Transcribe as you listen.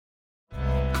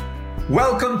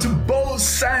Welcome to Bo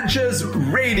Sanchez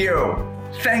Radio.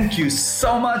 Thank you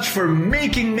so much for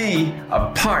making me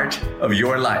a part of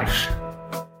your life.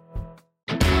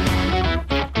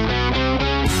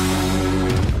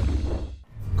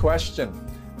 Question: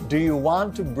 do you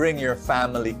want to bring your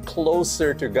family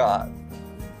closer to God?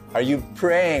 Are you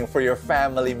praying for your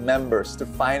family members to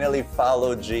finally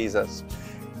follow Jesus?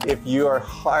 If your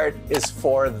heart is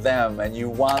for them and you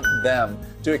want them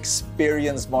to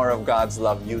experience more of God's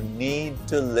love, you need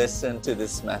to listen to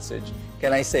this message.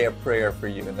 Can I say a prayer for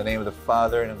you? In the name of the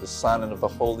Father, and of the Son, and of the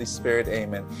Holy Spirit,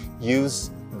 amen. Use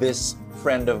this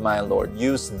friend of mine, Lord.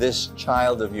 Use this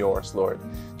child of yours, Lord,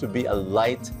 to be a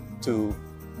light to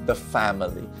the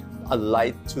family, a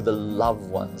light to the loved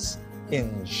ones.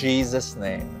 In Jesus'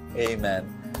 name,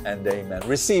 amen and amen.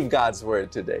 Receive God's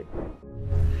word today.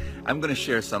 I'm going to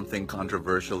share something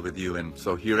controversial with you, and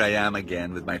so here I am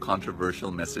again with my controversial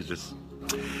messages.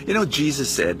 You know, Jesus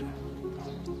said,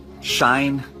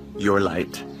 shine your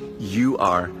light. You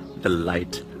are the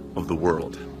light of the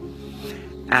world.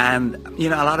 And, you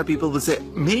know, a lot of people will say,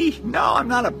 me? No, I'm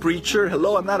not a preacher.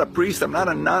 Hello, I'm not a priest. I'm not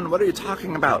a nun. What are you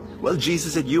talking about? Well,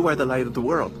 Jesus said, you are the light of the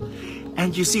world.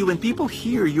 And you see, when people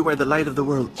hear you are the light of the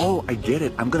world, oh, I get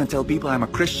it. I'm going to tell people I'm a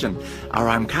Christian, or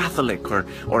I'm Catholic, or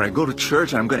I go to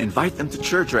church, and I'm going to invite them to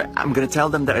church, or I'm going to tell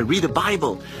them that I read the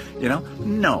Bible. You know,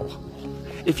 no.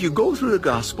 If you go through the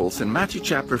Gospels, in Matthew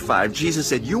chapter 5, Jesus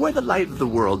said, you are the light of the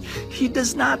world. He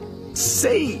does not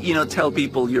say, you know, tell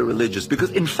people you're religious,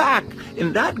 because in fact,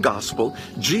 in that gospel,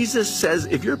 Jesus says,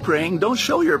 if you're praying, don't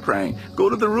show you're praying. Go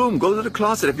to the room, go to the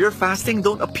closet. If you're fasting,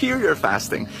 don't appear you're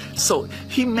fasting. So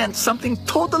he meant something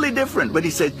totally different when he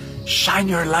said, shine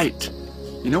your light.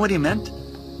 You know what he meant?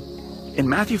 In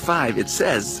Matthew 5, it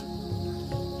says,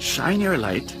 shine your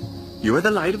light. You are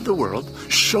the light of the world.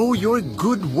 Show your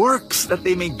good works that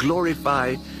they may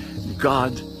glorify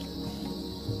God.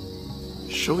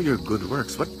 Show your good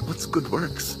works. What's good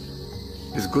works?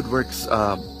 Is good works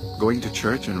going to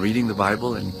church and reading the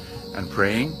Bible and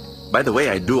praying? By the way,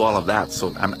 I do all of that,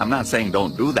 so I'm not saying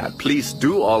don't do that. Please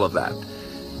do all of that.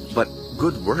 But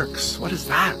good works, what is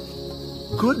that?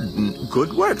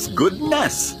 Good works,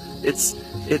 goodness. It's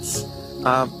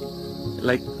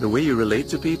like the way you relate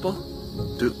to people.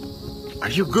 Are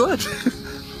you good?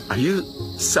 Are you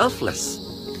selfless?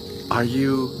 Are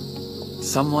you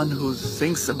someone who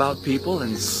thinks about people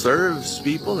and serves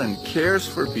people and cares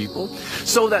for people,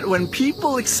 so that when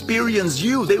people experience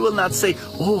you, they will not say,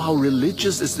 oh, how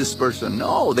religious is this person?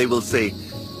 No, they will say,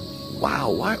 wow,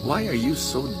 why are you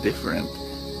so different?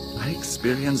 I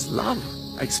experience love.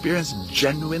 I experience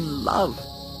genuine love.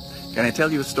 Can I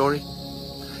tell you a story?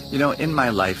 You know, in my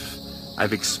life,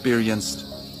 I've experienced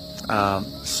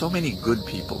so many good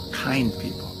people, kind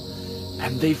people.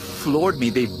 And they floored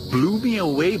me. They blew me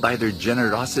away by their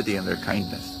generosity and their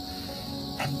kindness.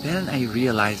 And then I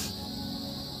realized,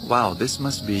 wow, this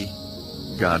must be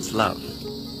God's love.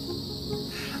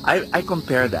 I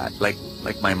compare that,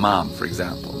 like my mom, for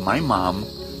example. My mom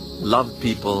loved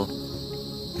people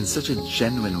in such a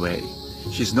genuine way.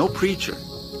 She's no preacher.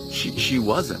 She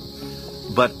wasn't.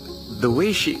 But the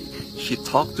way she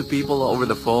talked to people over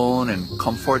the phone and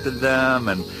comforted them,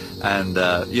 and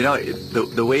you know,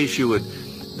 the way she would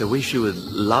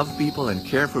love people and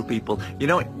care for people. You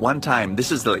know, one time,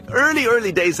 this is the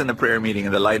early days in the prayer meeting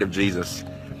in the Light of Jesus,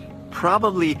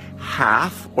 probably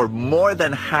half or more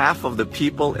than half of the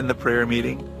people in the prayer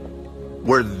meeting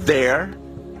were there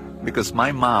because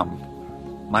my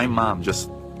mom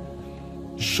just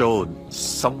showed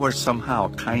somehow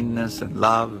kindness and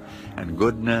love and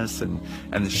goodness, and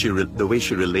the way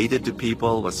she related to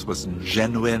people was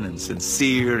genuine and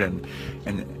sincere, and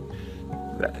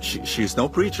she's no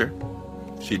preacher.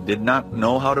 She did not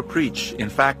know how to preach. In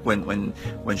fact, when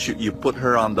you put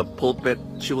her on the pulpit,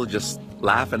 she will just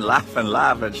laugh and laugh and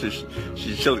laugh, and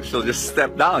she'll just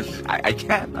step down. I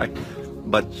can't.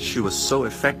 But she was so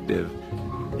effective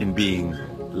in being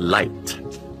light.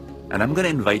 And I'm going to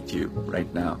invite you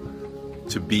right now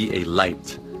to be a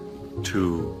light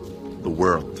to the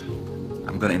world.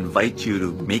 I'm going to invite you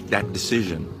to make that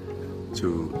decision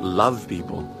to love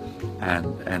people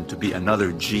and to be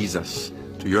another Jesus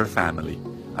to your family,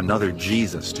 another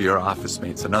Jesus to your office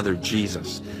mates, another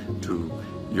Jesus to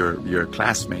your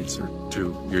classmates, or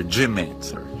to your gym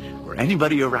mates, or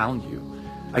anybody around you.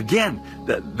 Again,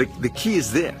 the key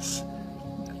is this,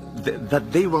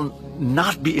 that they will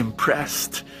not be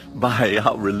impressed by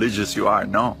how religious you are.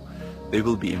 No, they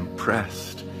will be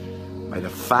impressed by the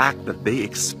fact that they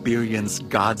experience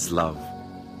God's love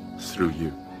through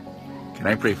you. Can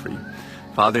I pray for you?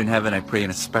 Father in heaven, I pray in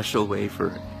a special way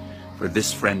for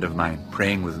this friend of mine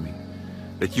praying with me.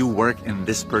 that you work in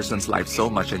this person's life so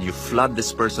much and you flood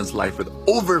this person's life with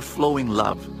overflowing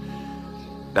love,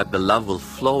 that the love will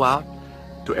flow out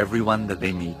to everyone that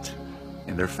they meet,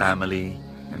 in their family,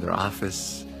 in their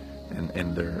office,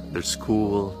 in their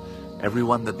school.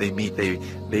 Everyone that they meet,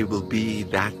 they will be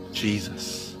that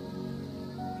Jesus.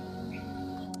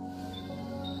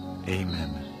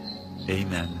 Amen.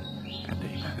 Amen and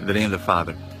amen. In the name of the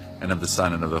Father, and of the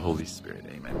Son, and of the Holy Spirit.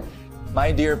 Amen. My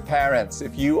dear parents,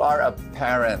 if you are a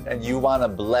parent and you want to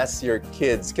bless your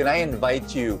kids, can I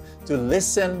invite you to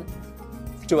listen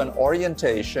to an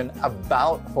orientation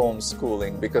about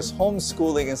homeschooling, because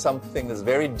homeschooling is something that's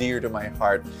very dear to my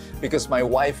heart, because my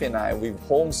wife and I, we've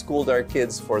homeschooled our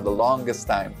kids for the longest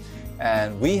time,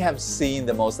 and we have seen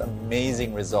the most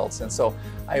amazing results. And so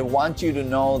I want you to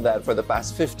know that for the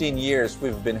past 15 years,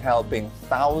 we've been helping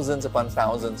thousands upon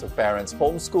thousands of parents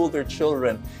homeschool their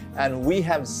children, and we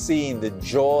have seen the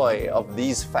joy of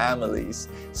these families.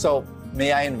 So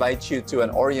may I invite you to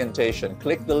an orientation.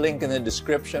 Click the link in the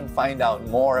description, find out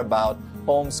more about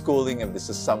homeschooling if this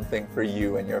is something for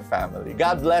you and your family.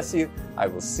 God bless you. I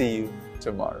will see you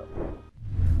tomorrow.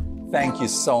 Thank you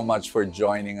so much for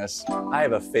joining us. I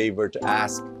have a favor to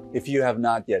ask. If you have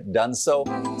not yet done so,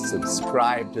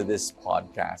 subscribe to this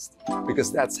podcast,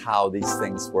 because that's how these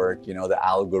things work, you know, the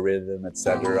algorithm,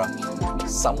 etc.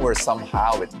 Somewhere,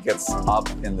 somehow, it gets up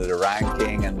into the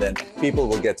ranking, and then people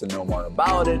will get to know more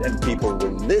about it, and people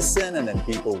will listen, and then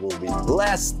people will be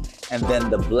blessed, and then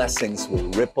the blessings will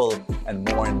ripple, and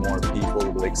more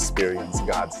people will experience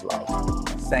God's love.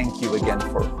 Thank you again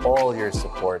for all your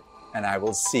support, and I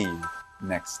will see you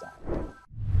next time.